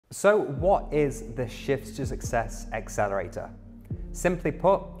So what is the Shifts to Success Accelerator? Simply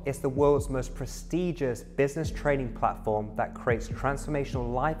put, it's the world's most prestigious business training platform that creates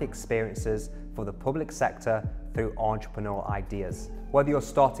transformational life experiences for the public sector through entrepreneurial ideas. Whether you're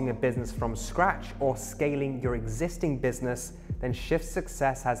starting a business from scratch or scaling your existing business, then Shifts to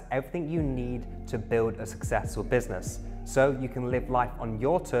Success has everything you need to build a successful business. So you can live life on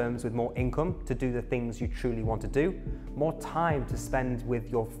your terms with more income to do the things you truly want to do, more time to spend with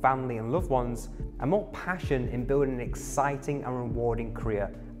your family and loved ones, and more passion in building an exciting and rewarding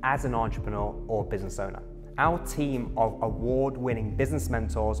career as an entrepreneur or business owner. Our team of award-winning business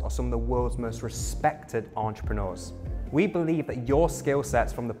mentors are some of the world's most respected entrepreneurs. We believe that your skill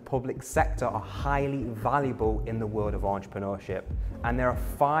sets from the public sector are highly valuable in the world of entrepreneurship, and there are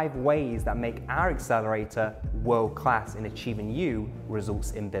 5 ways that make our accelerator world-class in achieving you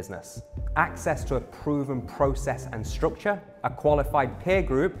results in business. Access to a proven process and structure, a qualified peer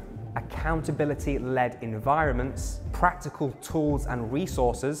group, accountability-led environments, practical tools and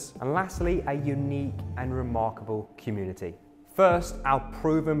resources, and lastly, a unique and remarkable community. First, our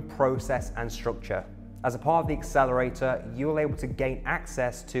proven process and structure. As a part of the accelerator, you'll be able to gain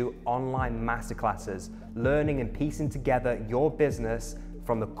access to online masterclasses, learning and piecing together your business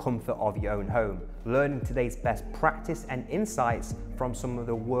from the comfort of your own home, learning today's best practice and insights from some of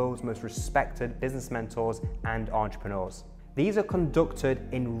the world's most respected business mentors and entrepreneurs. These are conducted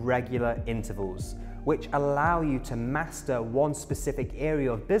in regular intervals, which allow you to master one specific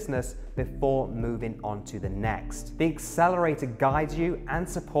area of business before moving on to the next. The accelerator guides you and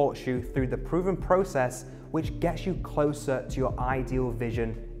supports you through the proven process, which gets you closer to your ideal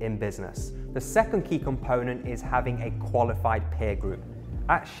vision in business. The second key component is having a qualified peer group.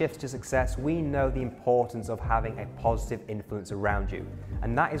 At Shifts to Success, we know the importance of having a positive influence around you,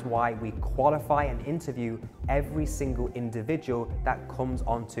 and that is why we qualify and interview every single individual that comes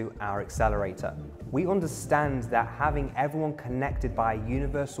onto our accelerator. We understand that having everyone connected by a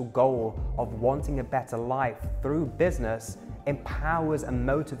universal goal of wanting a better life through business empowers and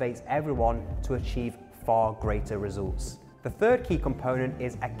motivates everyone to achieve far greater results. The third key component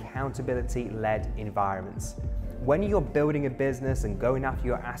is accountability-led environments. When you're building a business and going after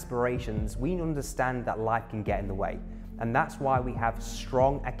your aspirations, we understand that life can get in the way. And that's why we have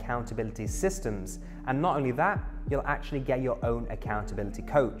strong accountability systems. And not only that, you'll actually get your own accountability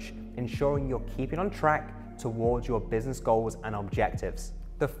coach, ensuring you're keeping on track towards your business goals and objectives.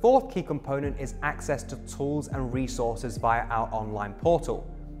 The fourth key component is access to tools and resources via our online portal.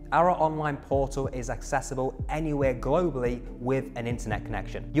 Our online portal is accessible anywhere globally with an internet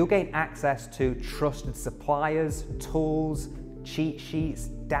connection. You'll gain access to trusted suppliers, tools, cheat sheets,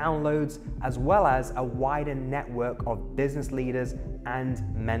 downloads, as well as a wider network of business leaders and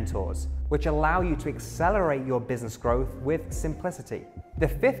mentors, which allow you to accelerate your business growth with simplicity. The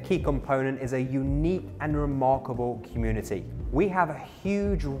fifth key component is a unique and remarkable community. We have a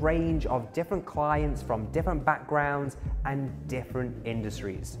huge range of different clients from different backgrounds and different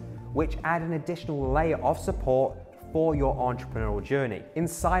industries, which add an additional layer of support for your entrepreneurial journey.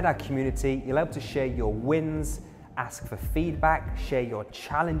 Inside our community, you'll be able to share your wins, ask for feedback, share your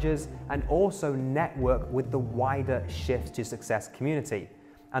challenges, and also network with the wider Shifts to Success community.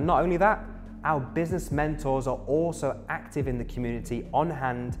 And not only that, our business mentors are also active in the community on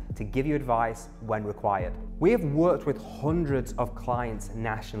hand to give you advice when required. We have worked with hundreds of clients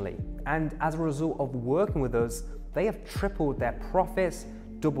nationally, and as a result of working with us, they have tripled their profits,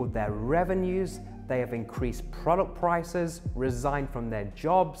 doubled their revenues, they have increased product prices, resigned from their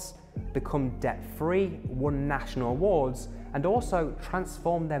jobs, become debt-free, won national awards, and also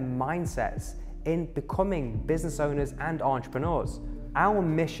transformed their mindsets in becoming business owners and entrepreneurs. Our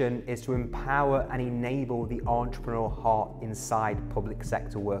mission is to empower and enable the entrepreneurial heart inside public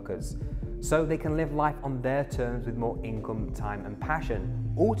sector workers so they can live life on their terms with more income, time, and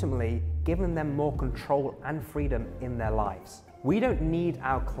passion, ultimately giving them more control and freedom in their lives. We don't need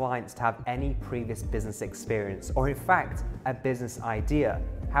our clients to have any previous business experience or in fact a business idea.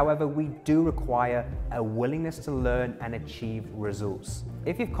 However, we do require a willingness to learn and achieve results.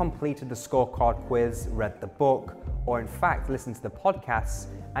 If you've completed the scorecard quiz, read the book, or in fact listened to the podcasts,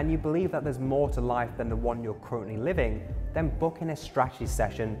 and you believe that there's more to life than the one you're currently living, then book in a strategy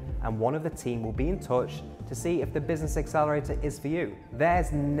session and one of the team will be in touch to see if the Business Accelerator is for you.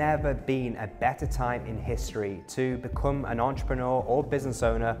 There's never been a better time in history to become an entrepreneur or business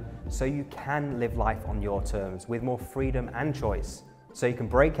owner so you can live life on your terms with more freedom and choice, so you can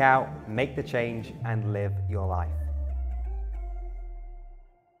break out, make the change, and live your life.